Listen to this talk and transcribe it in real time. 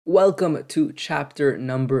Welcome to chapter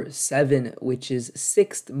number 7, which is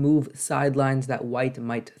 6th move sidelines that white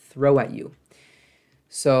might throw at you.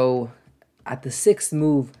 So at the 6th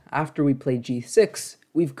move, after we play g6,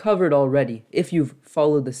 we've covered already. If you've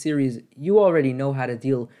followed the series, you already know how to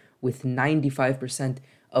deal with 95%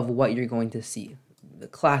 of what you're going to see. The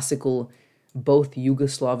classical, both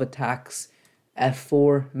Yugoslav attacks,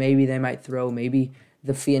 f4, maybe they might throw, maybe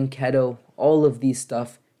the fianchetto, all of these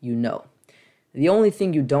stuff you know. The only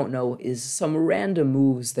thing you don't know is some random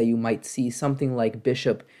moves that you might see, something like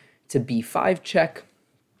bishop to b5 check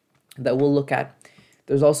that we'll look at.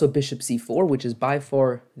 There's also bishop c4, which is by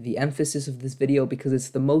far the emphasis of this video because it's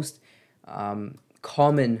the most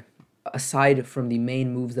common, aside from the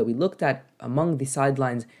main moves that we looked at, among the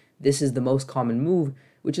sidelines, this is the most common move,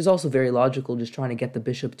 which is also very logical, just trying to get the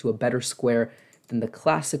bishop to a better square than the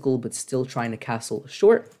classical, but still trying to castle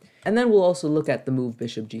short. And then we'll also look at the move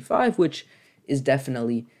bishop g5, which is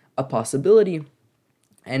definitely a possibility,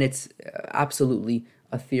 and it's absolutely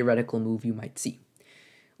a theoretical move you might see.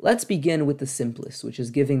 Let's begin with the simplest, which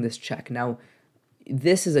is giving this check. Now,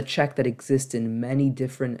 this is a check that exists in many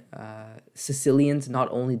different Sicilians, not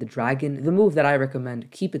only the dragon. The move that I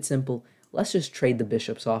recommend, keep it simple. Let's just trade the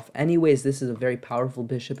bishops off. Anyways, this is a very powerful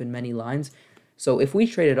bishop in many lines, so if we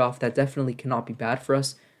trade it off, that definitely cannot be bad for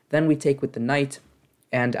us. Then we take with the knight,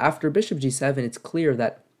 and after bishop g7, it's clear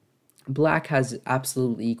that Black has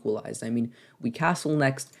absolutely equalized. I mean, we castle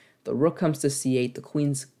next, the rook comes to c8, the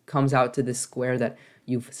queen comes out to this square that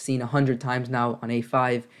you've seen 100 times now on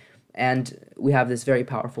a5, and we have this very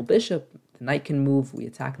powerful bishop. The knight can move, we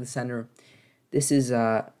attack the center. This is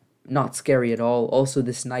not scary at all. Also,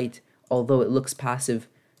 this knight, although it looks passive,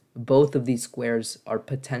 both of these squares are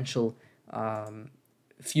potential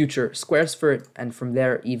future squares for it, and from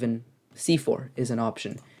there, even c4 is an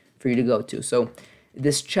option for you to go to. So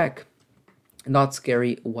this check, not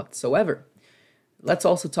scary whatsoever. Let's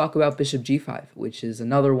also talk about bishop g5, which is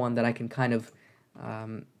another one that I can kind of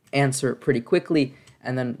answer pretty quickly,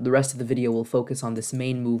 and then the rest of the video will focus on this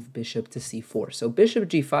main move, bishop to c4. So bishop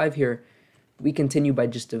g5 here, we continue by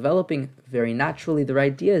just developing very naturally. The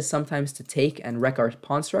idea is sometimes to take and wreck our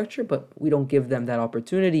pawn structure, but we don't give them that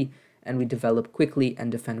opportunity, and we develop quickly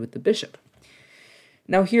and defend with the bishop.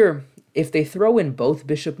 Now here, if they throw in both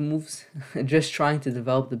bishop moves, just trying to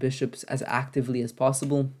develop the bishops as actively as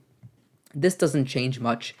possible, this doesn't change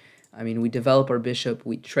much. I mean, we develop our bishop,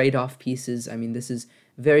 we trade off pieces. I mean, this is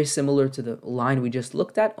very similar to the line we just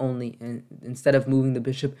looked at, only instead of moving the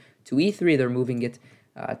bishop to e3, they're moving it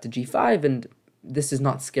to g5, and this is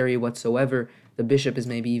not scary whatsoever. The bishop is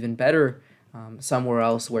maybe even better somewhere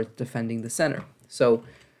else where it's defending the center. So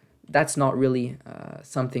that's not really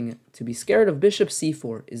something to be scared of. Bishop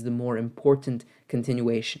c4 is the more important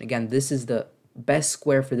continuation. Again, this is the best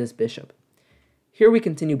square for this bishop. Here we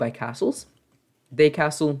continue by castles. They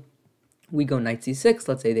castle, we go knight c6,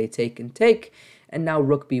 let's say they take and take, and now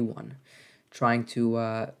rook b1, trying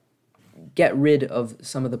to get rid of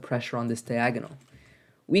some of the pressure on this diagonal.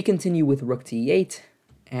 We continue with rook t8,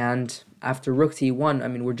 and after rook t1, I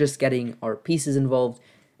mean, we're just getting our pieces involved.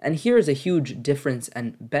 And here is a huge difference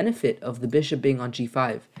and benefit of the bishop being on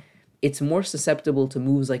g5. It's more susceptible to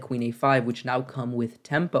moves like queen a5, which now come with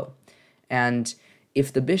tempo. And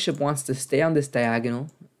if the bishop wants to stay on this diagonal,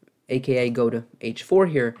 aka go to h4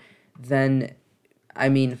 here, then, I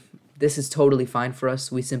mean, this is totally fine for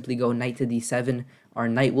us. We simply go knight to d7. Our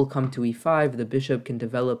knight will come to e5. The bishop can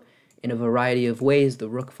develop in a variety of ways. The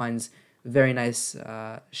rook finds very nice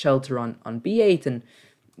shelter on b8, and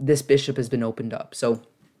this bishop has been opened up. So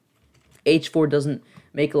h4 doesn't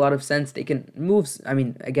make a lot of sense. They can move, I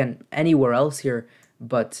mean, again, anywhere else here,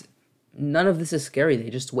 but none of this is scary.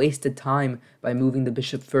 They just wasted time by moving the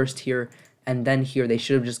bishop first here, and then here. They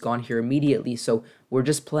should have just gone here immediately. So we're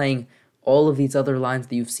just playing all of these other lines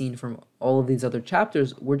that you've seen from all of these other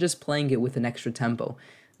chapters. We're just playing it with an extra tempo,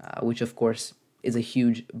 which of course is a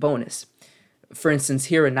huge bonus. For instance,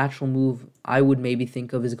 here, a natural move I would maybe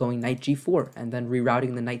think of is going knight g4 and then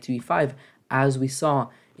rerouting the knight to e5, as we saw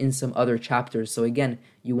in some other chapters. So again,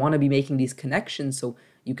 you want to be making these connections so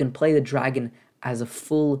you can play the dragon as a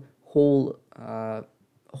full whole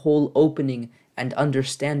opening and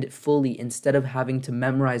understand it fully instead of having to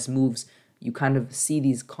memorize moves. You kind of see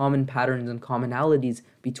these common patterns and commonalities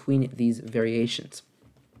between these variations.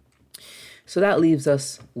 So that leaves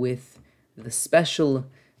us with the special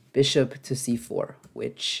bishop to c4,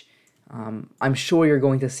 which I'm sure you're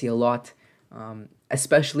going to see a lot.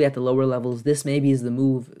 Especially at the lower levels, this maybe is the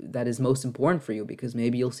move that is most important for you because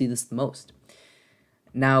maybe you'll see this the most.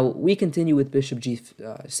 Now, we continue with bishop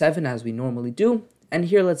g7 as we normally do, and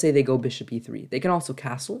here let's say they go bishop e3. They can also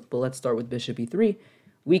castle, but let's start with bishop e3.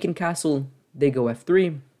 we can castle, they go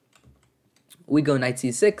f3, we go knight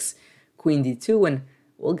c6, queen d2, and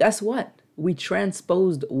well, guess what? We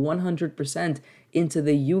transposed 100% into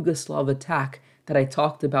the Yugoslav attack that I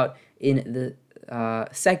talked about in the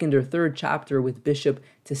second or third chapter with bishop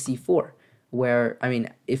to c4, where, I mean,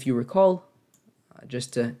 if you recall,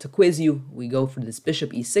 just to quiz you, we go for this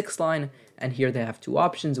bishop e6 line, and here they have two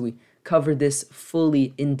options. We covered this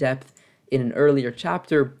fully in depth in an earlier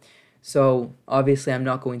chapter, so obviously I'm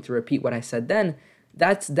not going to repeat what I said then.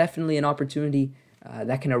 That's definitely an opportunity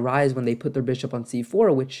that can arise when they put their bishop on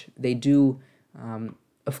c4, which they do,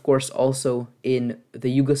 of course, also in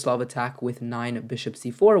the Yugoslav attack with 9 bishop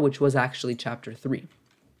c4, which was actually chapter 3.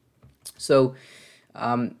 So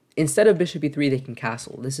instead of bishop e3, they can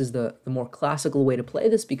castle. This is the more classical way to play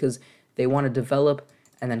this because they want to develop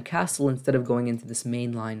and then castle instead of going into this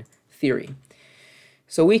mainline theory.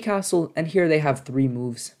 So we castle, and here they have 3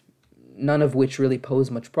 moves, none of which really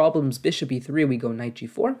pose much problems. Bishop e3, we go knight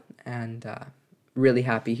g4, and really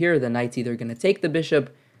happy here. The knight's either going to take the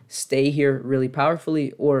bishop, stay here really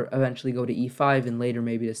powerfully, or eventually go to e5 and later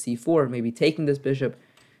maybe to c4, maybe taking this bishop.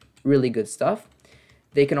 Really good stuff.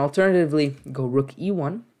 They can alternatively go rook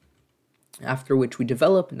e1, after which we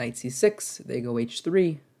develop knight c6, they go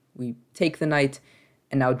h3, we take the knight,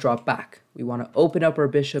 and now drop back. We want to open up our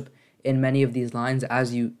bishop in many of these lines,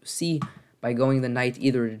 as you see by going the knight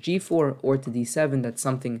either to g4 or to d7. That's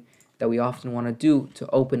something that we often want to do to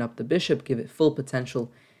open up the bishop, give it full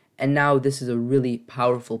potential. And now this is a really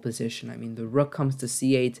powerful position. I mean, the rook comes to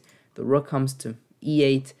c8, the rook comes to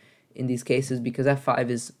e8 in these cases, because f5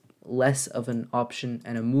 is less of an option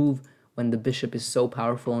and a move when the bishop is so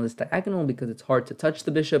powerful on this diagonal, because it's hard to touch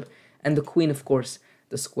the bishop. And the queen, of course,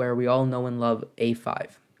 the square we all know and love,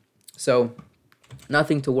 a5. So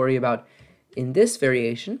nothing to worry about in this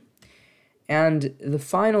variation. And the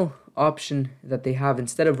final option that they have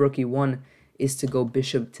instead of rook e1 is to go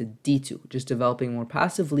bishop to d2, just developing more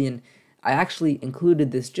passively. And I actually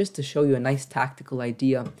included this just to show you a nice tactical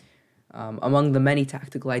idea among the many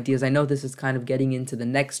tactical ideas. I know this is kind of getting into the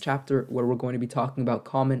next chapter where we're going to be talking about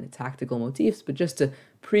common tactical motifs, but just to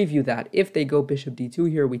preview that, if they go bishop d2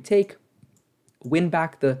 here, we take, win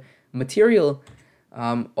back the material,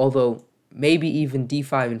 although maybe even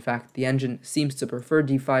d5. In fact, the engine seems to prefer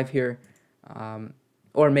d5 here,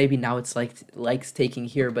 or maybe now it's likes taking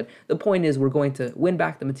here, but the point is we're going to win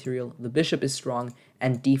back the material, the bishop is strong,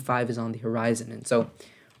 and d5 is on the horizon. And so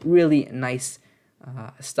really nice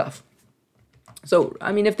stuff. So,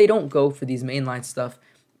 I mean, if they don't go for these mainline stuff,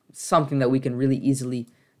 something that we can really easily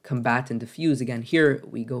combat and diffuse. Again, here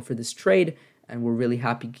we go for this trade, and we're really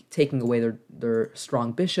happy taking away their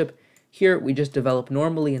strong bishop. Here we just develop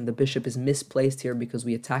normally, and the bishop is misplaced here because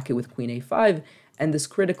we attack it with queen a5, and this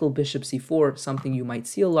critical bishop c4, something you might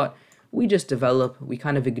see a lot, we just develop, we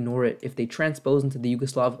kind of ignore it. If they transpose into the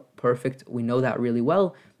Yugoslav, perfect, we know that really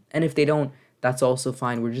well, and if they don't, that's also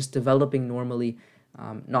fine. We're just developing normally,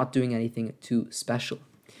 not doing anything too special.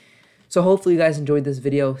 So hopefully you guys enjoyed this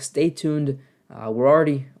video. Stay tuned. We're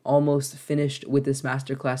already almost finished with this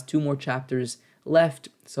masterclass, 2 more chapters left.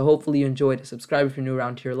 So hopefully you enjoyed. Subscribe if you're new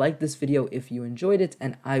around here. Like this video if you enjoyed it,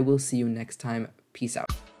 and I will see you next time. Peace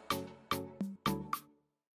out.